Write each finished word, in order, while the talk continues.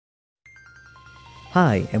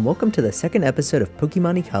Hi, and welcome to the second episode of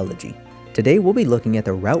Pokémon Ecology. Today we'll be looking at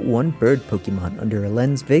the Route 1 bird Pokémon under a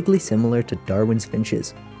lens vaguely similar to Darwin's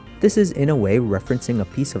finches. This is in a way referencing a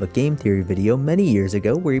piece of a game theory video many years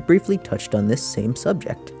ago where he briefly touched on this same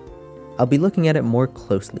subject. I'll be looking at it more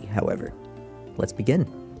closely, however. Let's begin.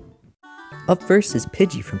 Up first is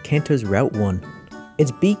Pidgey from Kanto's Route 1.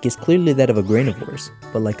 Its beak is clearly that of a granivore's,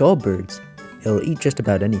 but like all birds, it'll eat just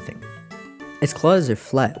about anything. Its claws are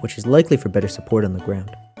flat, which is likely for better support on the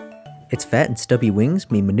ground. Its fat and stubby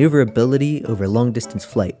wings mean maneuverability over long-distance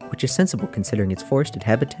flight, which is sensible considering its forested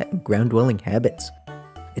habitat and ground-dwelling habits.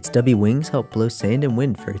 Its stubby wings help blow sand and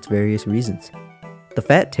wind for its various reasons. The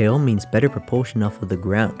fat tail means better propulsion off of the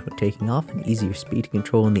ground when taking off and easier speed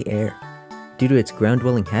control in the air. Due to its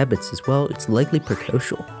ground-dwelling habits as well, it's likely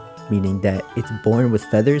precocial, meaning that it's born with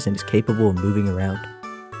feathers and is capable of moving around.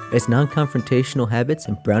 Its non-confrontational habits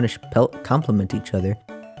and brownish pelt complement each other,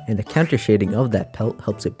 and the counter-shading of that pelt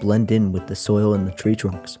helps it blend in with the soil and the tree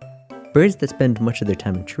trunks. Birds that spend much of their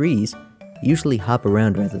time in trees usually hop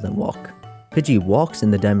around rather than walk. Pidgey walks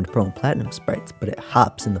in the Diamond, Pearl, and Platinum sprites, but it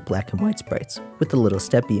hops in the Black and White sprites, with a little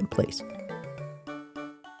steppy in place.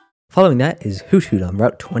 Following that is Hoot Hoot on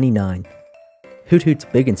Route 29. Hoot Hoot's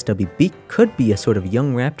big and stubby beak could be a sort of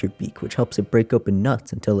young raptor beak, which helps it break open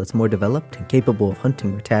nuts until it's more developed and capable of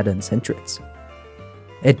hunting Rattata and Centrets.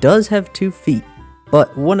 It does have 2 feet,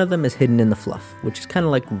 but one of them is hidden in the fluff, which is kind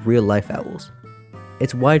of like real-life owls.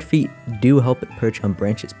 Its wide feet do help it perch on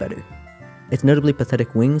branches better. Its notably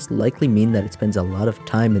pathetic wings likely mean that it spends a lot of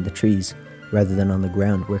time in the trees, rather than on the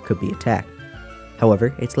ground where it could be attacked.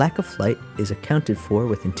 However, its lack of flight is accounted for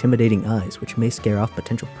with intimidating eyes, which may scare off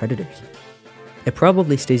potential predators. It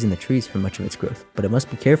probably stays in the trees for much of its growth, but it must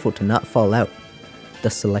be careful to not fall out,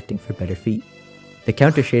 thus selecting for better feet. The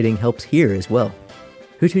counter shading helps here as well.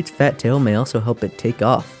 Hoot Hoot's fat tail may also help it take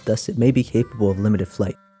off, thus it may be capable of limited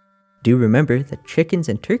flight. Do remember that chickens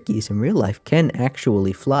and turkeys in real life can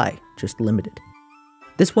actually fly, just limited.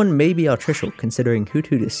 This one may be altricial considering Hoot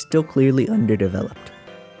Hoot is still clearly underdeveloped.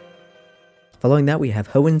 Following that we have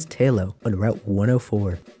Hoenn's Tailo on Route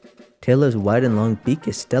 104. Tailo's wide and long beak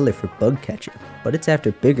is stellar for bug catching, but it's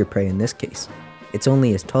after bigger prey in this case. It's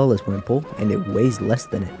only as tall as Wimple, and it weighs less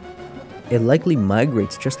than it. It likely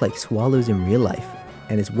migrates just like swallows in real life,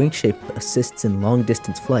 and its wing shape assists in long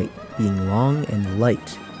distance flight, being long and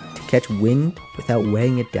light to catch wind without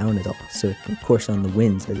weighing it down at all, so it can course on the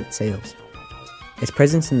winds as it sails. Its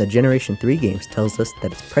presence in the Generation 3 games tells us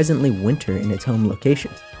that it's presently winter in its home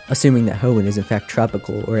location, assuming that Hoenn is in fact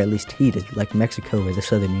tropical or at least heated like Mexico or the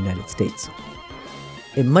southern United States.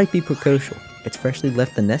 It might be precocial, it's freshly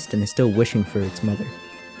left the nest and is still wishing for its mother.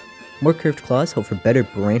 More curved claws help for better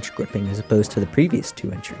branch gripping as opposed to the previous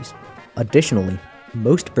 2 entries. Additionally,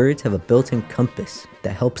 most birds have a built-in compass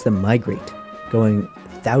that helps them migrate, going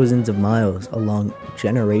thousands of miles along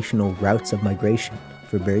generational routes of migration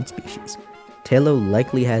for bird species. Tailo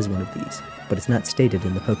likely has one of these, but it's not stated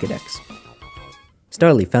in the Pokédex.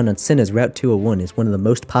 Starly, found on Sinnoh's Route 201, is one of the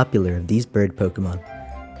most popular of these bird Pokémon.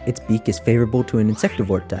 Its beak is favorable to an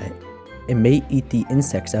insectivore diet. It may eat the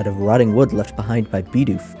insects out of rotting wood left behind by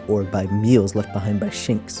Bidoof, or by meals left behind by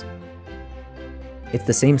Shinx. It's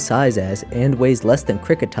the same size as, and weighs less than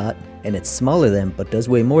Kricketot, and it's smaller than but does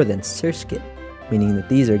weigh more than Surskit, meaning that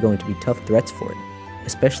these are going to be tough threats for it,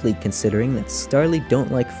 especially considering that Starly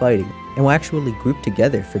don't like fighting, and will actually group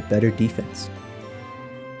together for better defense.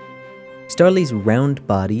 Starly's round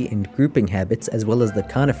body and grouping habits, as well as the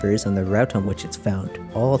conifers on the route on which it's found,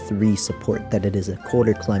 all 3 support that it is a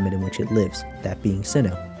colder climate in which it lives, that being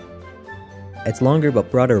Sinnoh. Its longer but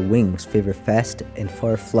broader wings favor fast and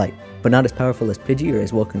far flight, but not as powerful as Pidgey or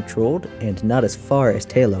as well controlled, and not as far as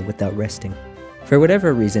Tailo without resting. For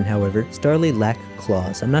whatever reason, however, Starly lacks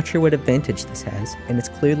claws. I'm not sure what advantage this has, and it's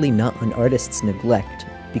clearly not an artist's neglect,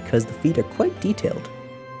 because the feet are quite detailed.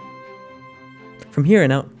 From here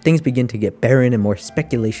on out, things begin to get barren and more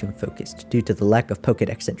speculation-focused due to the lack of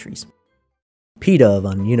Pokédex entries. Pidove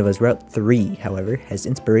on Unova's Route 3, however, has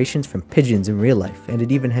inspirations from pigeons in real life, and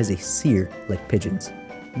it even has a seer like pigeons.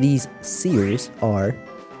 These seers are,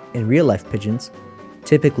 in real-life pigeons,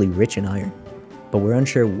 typically rich in iron, but we're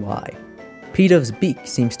unsure why. Pidove's beak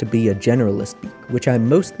seems to be a generalist beak, which I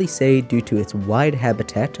mostly say due to its wide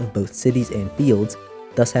habitat of both cities and fields,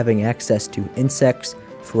 thus having access to insects,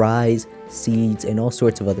 fries, seeds, and all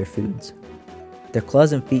sorts of other foods. Their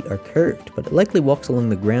claws and feet are curved, but it likely walks along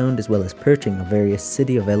the ground as well as perching on various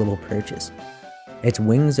city-available perches. Its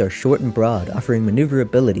wings are short and broad, offering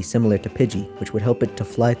maneuverability similar to Pidgey, which would help it to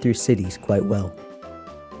fly through cities quite well.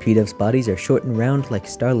 Pidove's bodies are short and round like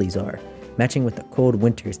Starly's are, matching with the cold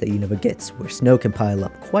winters that Unova gets, where snow can pile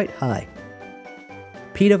up quite high.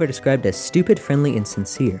 Peedove are described as stupid, friendly, and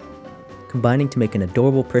sincere, combining to make an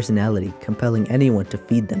adorable personality, compelling anyone to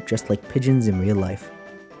feed them just like pigeons in real life.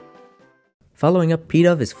 Following up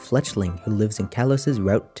Peedove is Fletchling, who lives in Kalos's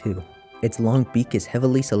Route 2. Its long beak is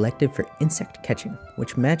heavily selective for insect catching,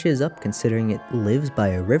 which matches up considering it lives by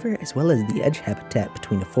a river as well as the edge habitat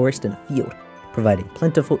between a forest and a field, providing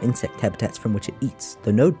plentiful insect habitats from which it eats,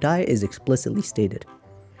 though no diet is explicitly stated.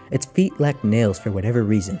 Its feet lack nails for whatever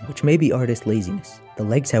reason, which may be artist laziness. The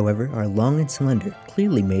legs, however, are long and slender,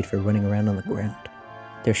 clearly made for running around on the ground.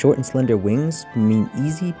 Their short and slender wings mean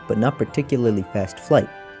easy but not particularly fast flight,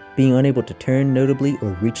 being unable to turn notably or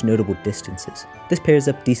reach notable distances. This pairs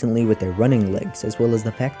up decently with their running legs, as well as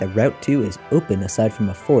the fact that Route 2 is open aside from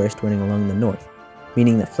a forest running along the north,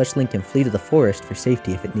 meaning that Fletchling can flee to the forest for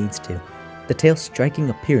safety if it needs to. The tail's striking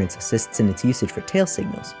appearance assists in its usage for tail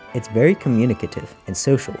signals. It's very communicative and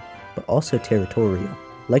social, but also territorial,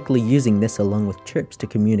 likely using this along with chirps to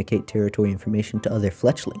communicate territory information to other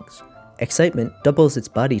Fletchlings. Excitement doubles its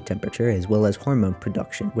body temperature as well as hormone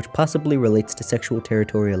production, which possibly relates to sexual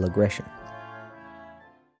territorial aggression.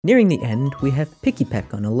 Nearing the end, we have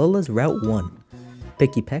Pikipek on Alola's Route 1.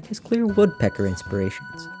 Pikipek has clear woodpecker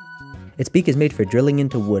inspirations. Its beak is made for drilling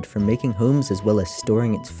into wood for making homes as well as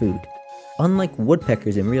storing its food. Unlike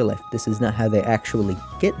woodpeckers in real life, this is not how they actually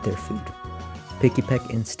get their food. Pikipek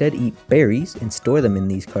instead eat berries and store them in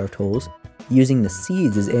these carved holes, using the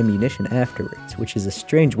seeds as ammunition afterwards, which is a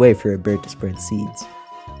strange way for a bird to spread seeds.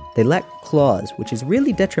 They lack claws, which is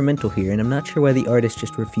really detrimental here, and I'm not sure why the artist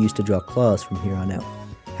just refused to draw claws from here on out.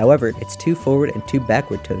 However, its 2 forward and 2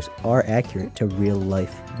 backward toes are accurate to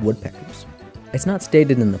real-life woodpeckers. It's not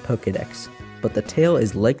stated in the Pokédex, but the tail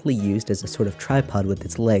is likely used as a sort of tripod with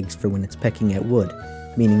its legs for when it's pecking at wood,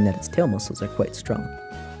 meaning that its tail muscles are quite strong.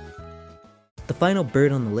 The final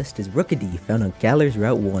bird on the list is Rookidee, found on Galler's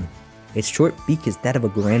Route 1. Its short beak is that of a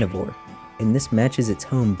granivore, and this matches its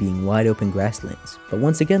home being wide open grasslands, but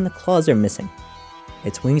once again the claws are missing.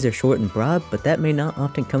 Its wings are short and broad, but that may not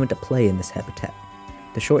often come into play in this habitat.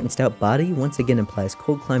 The short and stout body once again implies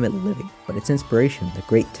cold climate living, but its inspiration, the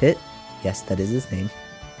Great Tit, yes that is his name,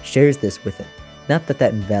 shares this with it. Not that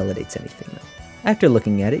that invalidates anything though. After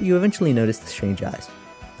looking at it, you eventually notice the strange eyes.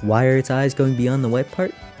 Why are its eyes going beyond the white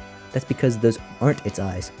part? That's because those aren't its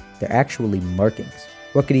eyes, they're actually markings.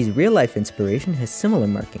 Rookidee's real-life inspiration has similar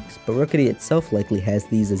markings, but Rookidee itself likely has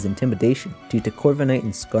these as intimidation due to Corviknight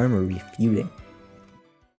and Skarmory feuding.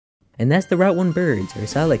 And that's the Route 1 birds, or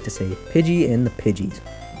as I like to say, Pidgey and the Pidgeys.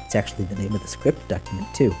 It's actually the name of the script document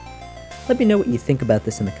too. Let me know what you think about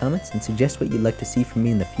this in the comments and suggest what you'd like to see from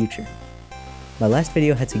me in the future. My last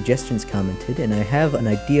video had suggestions commented, and I have an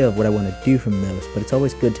idea of what I want to do from those, but it's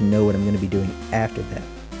always good to know what I'm going to be doing after that.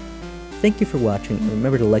 Thank you for watching, and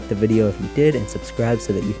remember to like the video if you did and subscribe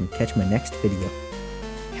so that you can catch my next video.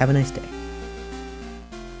 Have a nice day.